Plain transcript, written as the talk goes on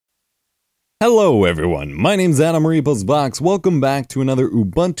Hello everyone, my name's Adam Box. Welcome back to another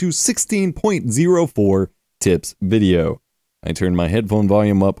Ubuntu 16.04 tips video. I turned my headphone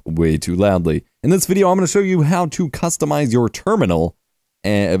volume up way too loudly. In this video, I'm going to show you how to customize your terminal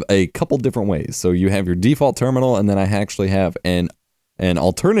a couple different ways. So you have your default terminal, and then I actually have an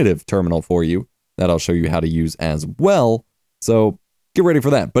alternative terminal for you that I'll show you how to use as well. So get ready for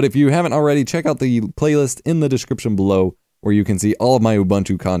that. But if you haven't already, check out the playlist in the description below, where you can see all of my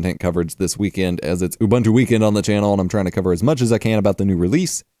Ubuntu content coverage this weekend, as it's Ubuntu weekend on the channel, and I'm trying to cover as much as I can about the new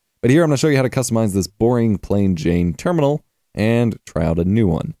release. But here I'm going to show you how to customize this boring plain Jane terminal and try out a new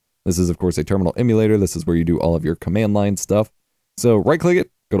one. This is, of course, a terminal emulator. This is where you do all of your command line stuff. So right-click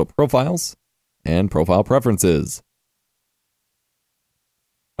it, go to Profiles, and Profile Preferences.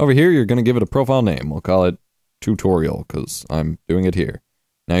 Over here, you're going to give it a profile name. We'll call it Tutorial, because I'm doing it here.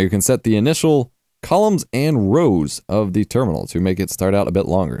 Now you can set the initial columns and rows of the terminal to make it start out a bit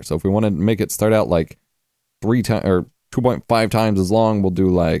longer. So if we want to make it start out like 2.5 times as long, we'll do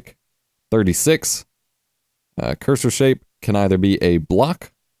like 36. Cursor shape can either be a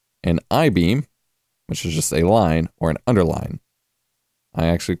block, an I-beam, which is just a line, or an underline. I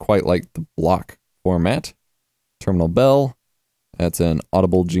actually quite like the block format. Terminal bell, that's an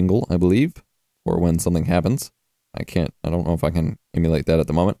audible jingle, I believe, for when something happens. I don't know if I can emulate that at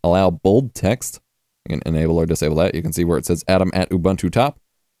the moment. Allow bold text. You can enable or disable that. You can see where it says Adam at Ubuntu top.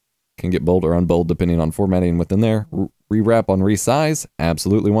 Can get bold or unbold depending on formatting within there. Rewrap on resize.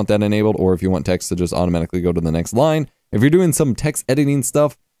 Absolutely want that enabled. Or if you want text to just automatically go to the next line. If you're doing some text editing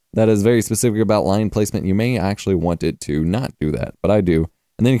stuff that is very specific about line placement, you may actually want it to not do that, but I do.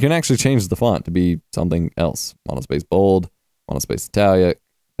 And then you can actually change the font to be something else. Monospace bold, monospace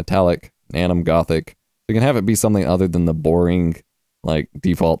italic, Nanum Gothic. You can have it be something other than the boring, like,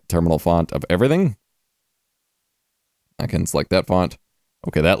 default terminal font of everything. I can select that font.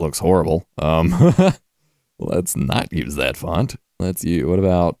 Okay, that looks horrible. Let's not use that font. What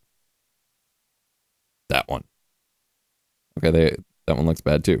about that one? Okay, that one looks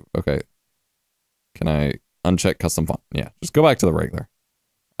bad too. Okay. Can I uncheck custom font? Yeah, just go back to the regular.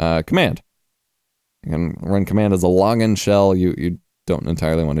 Command. You can run command as a login shell. You don't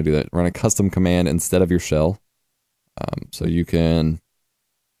entirely want to do that. Run a custom command instead of your shell. So you can,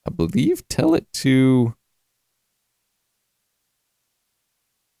 I believe, tell it to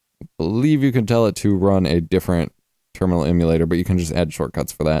run a different terminal emulator, but you can just add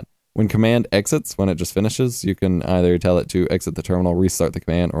shortcuts for that. When command exits, when it just finishes, you can either tell it to exit the terminal, restart the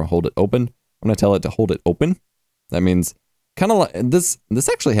command, or hold it open. I'm going to tell it to hold it open. That means kind of like this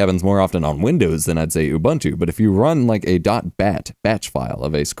actually happens more often on Windows than I'd say Ubuntu, but if you run like a .bat batch file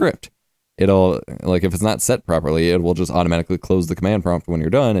of a script, it'll, like, if it's not set properly, it will just automatically close the command prompt when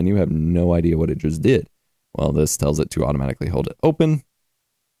you're done, and you have no idea what it just did. Well, this tells it to automatically hold it open.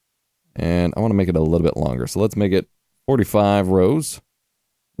 And I want to make it a little bit longer. So let's make it 45 rows.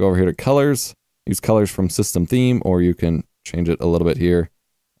 Go over here to colors. Use colors from system theme, or you can change it a little bit here.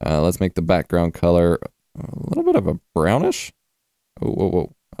 Let's make the background color a little bit of a brownish.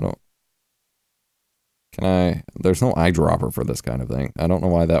 Whoa. There's no eyedropper for this kind of thing. I don't know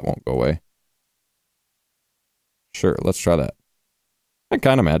why that won't go away. Sure, let's try that. It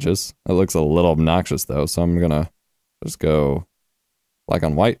kind of matches. It looks a little obnoxious though, so I'm gonna just go black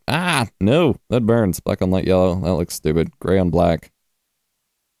on white. Ah, no, that burns. Black on light yellow. That looks stupid. Gray on black.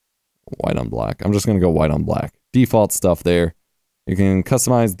 White on black. I'm just going to go white on black. Default stuff there. You can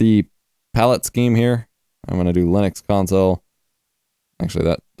customize the palette scheme here. I'm going to do Linux console. Actually,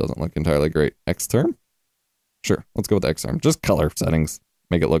 that doesn't look entirely great. Xterm? Sure, let's go with Xterm. Just color settings.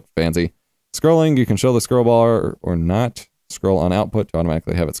 Make it look fancy. Scrolling, you can show the scroll bar or not. Scroll on output to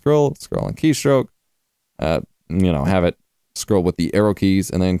automatically have it scroll. Scroll on keystroke. Have it scroll with the arrow keys,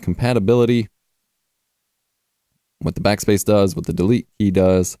 and then compatibility. What the backspace does, what the delete key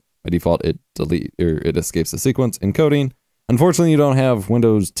does. By default, it escapes the sequence. Encoding. Unfortunately, you don't have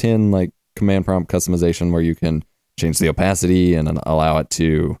Windows 10 like command prompt customization where you can change the opacity and allow it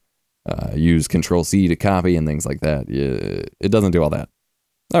to use Control-C to copy and things like that. It doesn't do all that.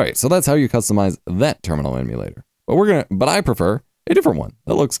 All right, so that's how you customize that terminal emulator. But I prefer a different one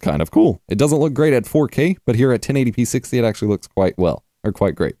that looks kind of cool. It doesn't look great at 4K, but here at 1080p 60, it actually looks quite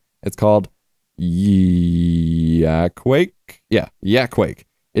great. It's called Yakuake. Yeah, Yakuake.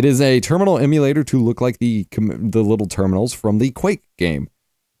 It is a terminal emulator to look like the little terminals from the Quake game.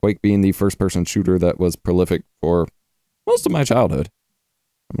 Quake being the first-person shooter that was prolific for most of my childhood.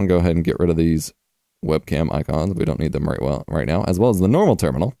 I'm gonna go ahead and get rid of these webcam icons. We don't need them right now, as well as the normal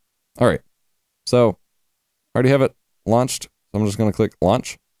terminal. All right, so I already have it launched. So I'm just going to click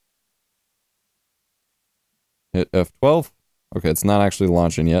launch. Hit F12. Okay, it's not actually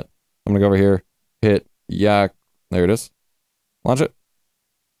launching yet. I'm gonna go over here, hit Yak, there it is. Launch it.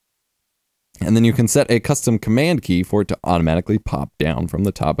 And then you can set a custom command key for it to automatically pop down from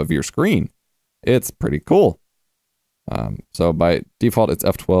the top of your screen. It's pretty cool. So by default, it's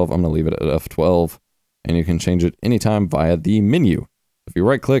F12. I'm gonna leave it at F12, and you can change it anytime via the menu. If you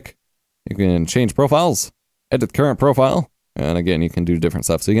right click, you can change profiles, edit current profile, and again, you can do different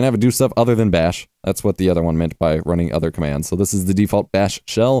stuff. So you can have it do stuff other than bash. That's what the other one meant by running other commands. So this is the default bash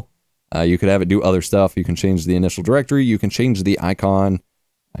shell. You could have it do other stuff. You can change the initial directory. You can change the icon.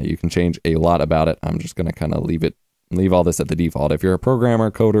 You can change a lot about it. I'm just gonna kind of leave all this at the default. If you're a programmer,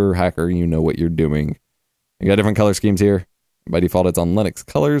 coder, hacker, you know what you're doing. You got different color schemes here. By default, it's on Linux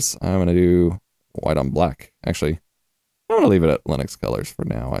colors. I'm gonna do white on black. Actually, I'm gonna leave it at Linux colors for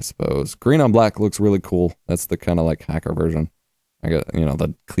now, I suppose. Green on black looks really cool. That's the kind of like hacker version. I got, you know,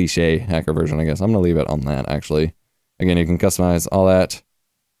 the cliche hacker version, I guess. I'm gonna leave it on that, actually. Again, you can customize all that.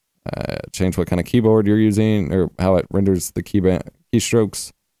 Change what kind of keyboard you're using, or how it renders the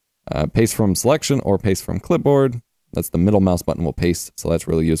keystrokes. Paste from selection or paste from clipboard. That's the middle mouse button will paste, so that's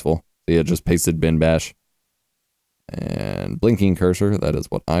really useful. See, it just pasted bin bash. And blinking cursor, that is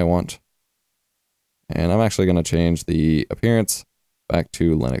what I want. And I'm actually going to change the appearance back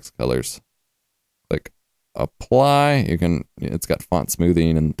to Linux colors. Click apply. You can, it's got font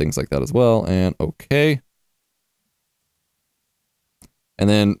smoothing and things like that as well. And okay. And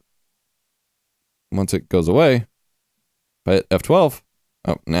then once it goes away, hit F12.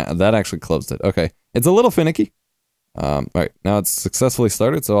 Oh, nah, that actually closed it. Okay. It's a little finicky. All right, now it's successfully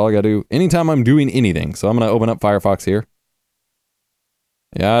started, so all I gotta do, anytime I'm doing anything, so I'm gonna open up Firefox here.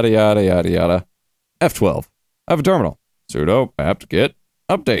 Yada, yada, yada, yada. F12. I have a terminal. Sudo apt-get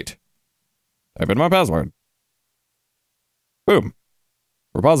update. Type in my password. Boom.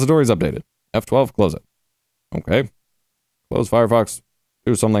 Repository's updated. F12, close it. Okay. Close Firefox,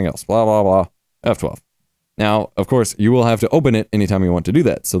 do something else, blah, blah, blah. F12. Now, of course, you will have to open it anytime you want to do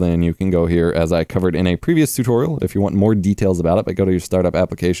that. So then you can go here, as I covered in a previous tutorial, if you want more details about it, but go to your startup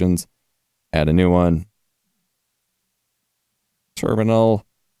applications, add a new one. Terminal,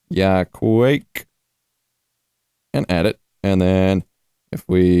 Yakuake, and add it. And then if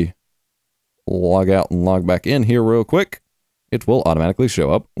we log out and log back in here real quick, it will automatically show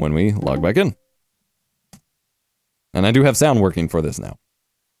up when we log back in. And I do have sound working for this now.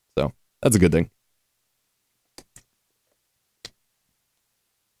 So that's a good thing.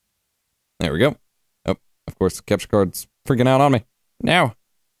 There we go. Oh, of course, the capture card's freaking out on me. Now.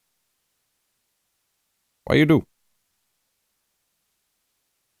 What you do?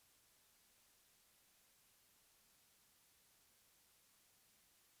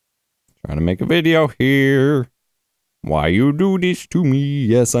 Trying to make a video here. Why you do this to me?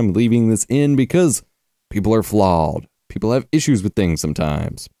 Yes, I'm leaving this in because people are flawed. People have issues with things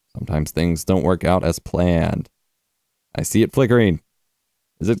sometimes. Sometimes things don't work out as planned. I see it flickering.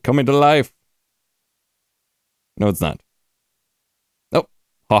 Is it coming to life? No, it's not. Oh,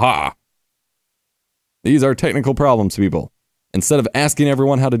 haha. These are technical problems, people. Instead of asking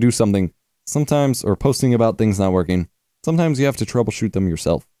everyone how to do something, sometimes, or posting about things not working, sometimes you have to troubleshoot them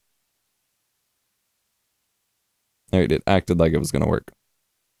yourself. Alright, it acted like it was going to work.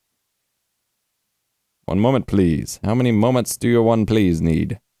 One moment, please. How many moments do your one please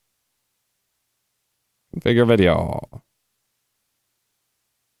need? Configure video.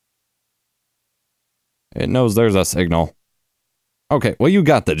 It knows there's a signal. Okay, well, you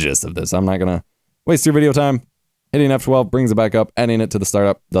got the gist of this. I'm not gonna waste your video time. Hitting F12 brings it back up. Adding it to the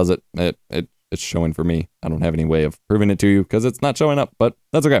startup does it. It's showing for me. I don't have any way of proving it to you because it's not showing up, but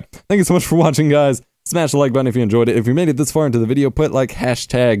that's okay. Thank you so much for watching, guys. Smash the like button if you enjoyed it. If you made it this far into the video, put like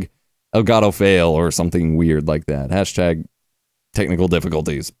hashtag Elgato fail or something weird like that. Hashtag technical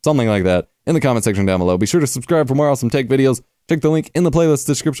difficulties. Something like that in the comment section down below. Be sure to subscribe for more awesome tech videos. Check the link in the playlist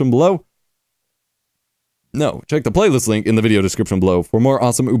description below. No, check the playlist link in the video description below for more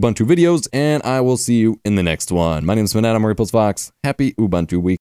awesome Ubuntu videos, and I will see you in the next one. My name is Manada Fox. Happy Ubuntu week.